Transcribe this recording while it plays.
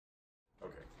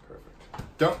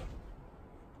Don't.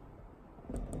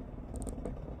 That's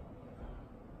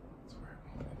where I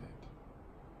wanted it.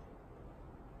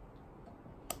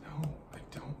 No, I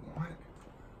don't want it.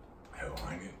 I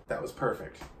want it. That was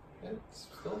perfect. It's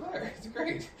still there. It's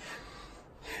great.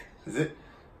 Is it?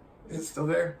 Is it still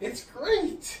there? It's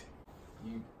great.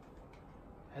 You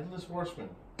headless horseman.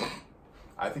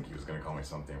 I think he was going to call me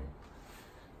something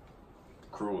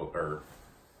cruel or...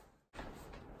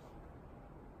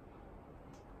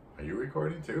 Are you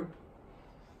recording too?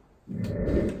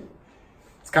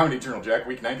 It's Comedy Journal Jack,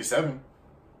 week 97.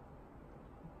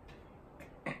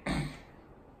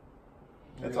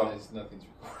 That's all. Nothing's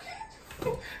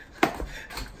recorded.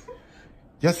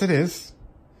 Yes, it is.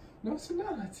 No, it's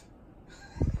not.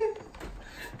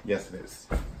 Yes, it is.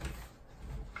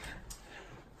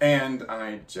 And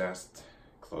I just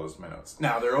closed my notes.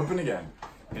 Now they're open again.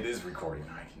 It is recording.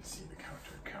 I can see the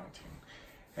counter counting.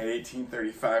 At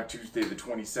 18:35, Tuesday, the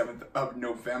 27th of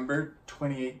November,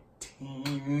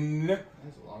 2018.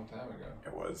 That's a long time ago.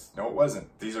 It was. No, it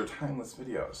wasn't. These are timeless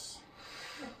videos.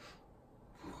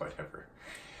 Whatever.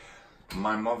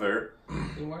 My mother.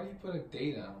 Then why do you put a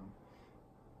date on them?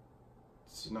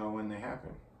 To know when they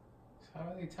happen. How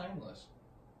are they timeless?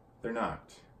 They're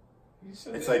not. You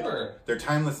said It's they like were. they're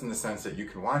timeless in the sense that you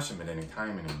can watch them at any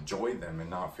time and enjoy them and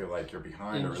not feel like you're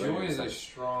behind or Enjoy late. is It's a like,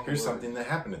 strong here's word. something that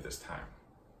happened at this time.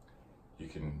 You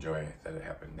can enjoy that it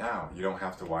happened now. You don't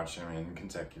have to watch them in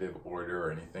consecutive order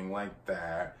or anything like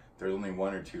that. There's only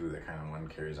one or two that kind of one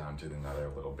carries on to another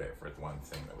a little bit for one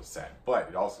thing that was said. But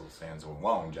it also stands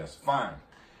alone just fine.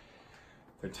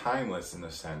 They're timeless in the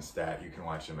sense that you can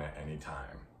watch them at any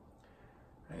time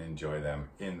and enjoy them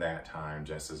in that time,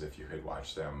 just as if you had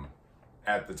watched them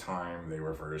at the time they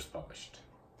were first published.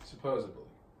 Supposedly.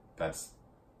 That's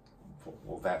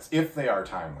if they are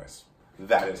timeless.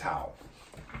 That is how.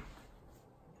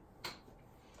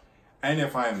 And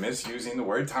if I'm misusing the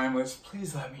word timeless,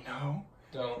 please let me know.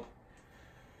 Don't.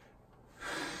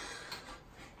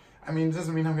 I mean, it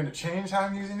doesn't mean I'm going to change how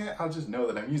I'm using it. I'll just know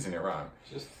that I'm using it wrong.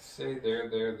 Just say there.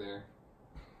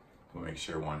 We'll make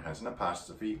sure one has an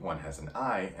apostrophe, one has an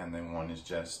I, and then one is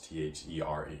just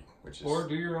T-H-E-R-E, which is... Or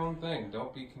do your own thing.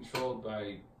 Don't be controlled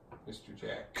by Mr.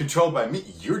 Jack. Controlled by me.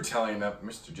 You're telling up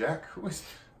Mr. Jack? Who is...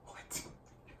 What?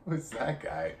 Who is that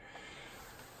guy?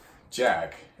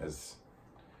 Jack, as...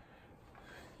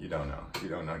 You don't know. You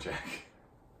don't know Jack.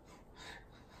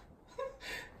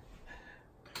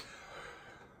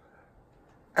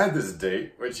 At this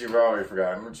date, which you've probably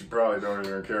forgotten, which you probably don't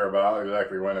even care about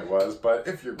exactly when it was, but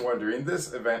if you're wondering,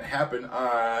 this event happened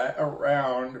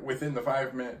around within the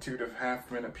 5-minute, 2.5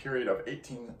 minute period of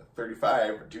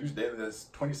 1835, Tuesday, this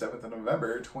 27th of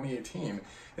November, 2018,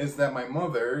 is that my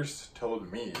mother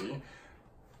told me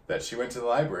that she went to the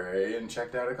library and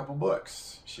checked out a couple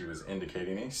books. She was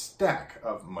indicating a stack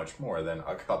of much more than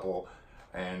a couple.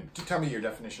 And to tell me your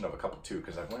definition of a couple too,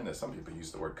 because I've learned that some people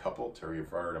use the word couple to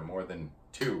refer to more than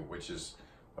two, which is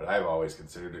what I've always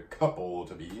considered a couple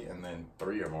to be, and then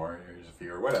three or more, here's a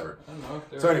few or whatever. I don't know if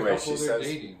they're So anyway, a couple, she they're says,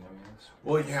 dating. I mean,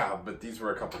 well, yeah, but these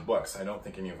were a couple books. I don't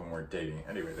think any of them were dating.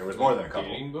 Anyway, there was more than a couple.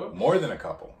 Dating books? More than a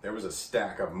couple. There was a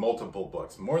stack of multiple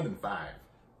books, more than 5,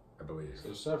 I believe.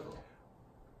 So several.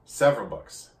 Several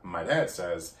books. My dad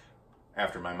says,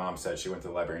 after my mom said she went to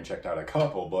the library and checked out a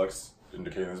couple books,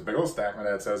 indicating this big old stack, my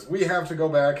dad says, we have to go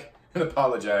back and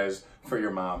apologize for your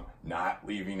mom not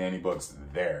leaving any books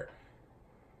there.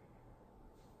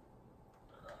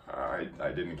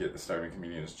 I didn't get the starving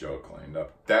comedian's joke lined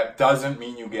up. That doesn't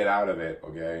mean you get out of it,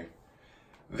 okay?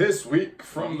 This week,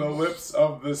 from the lips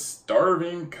of the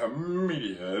starving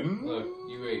comedian... Look,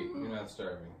 you ate. You're not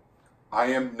starving. I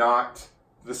am not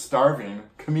the starving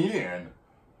comedian.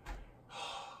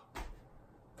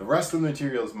 The rest of the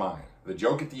material is mine. The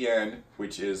joke at the end,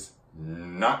 which is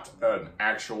not an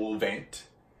actual vent,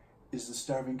 is the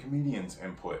starving comedian's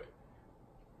input.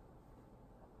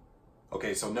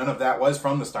 Okay, so none of that was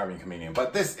from the starving comedian,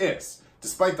 but this is.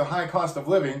 Despite the high cost of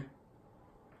living,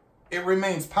 it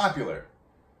remains popular.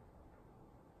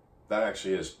 That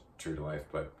actually is true to life,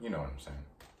 but you know what I'm saying.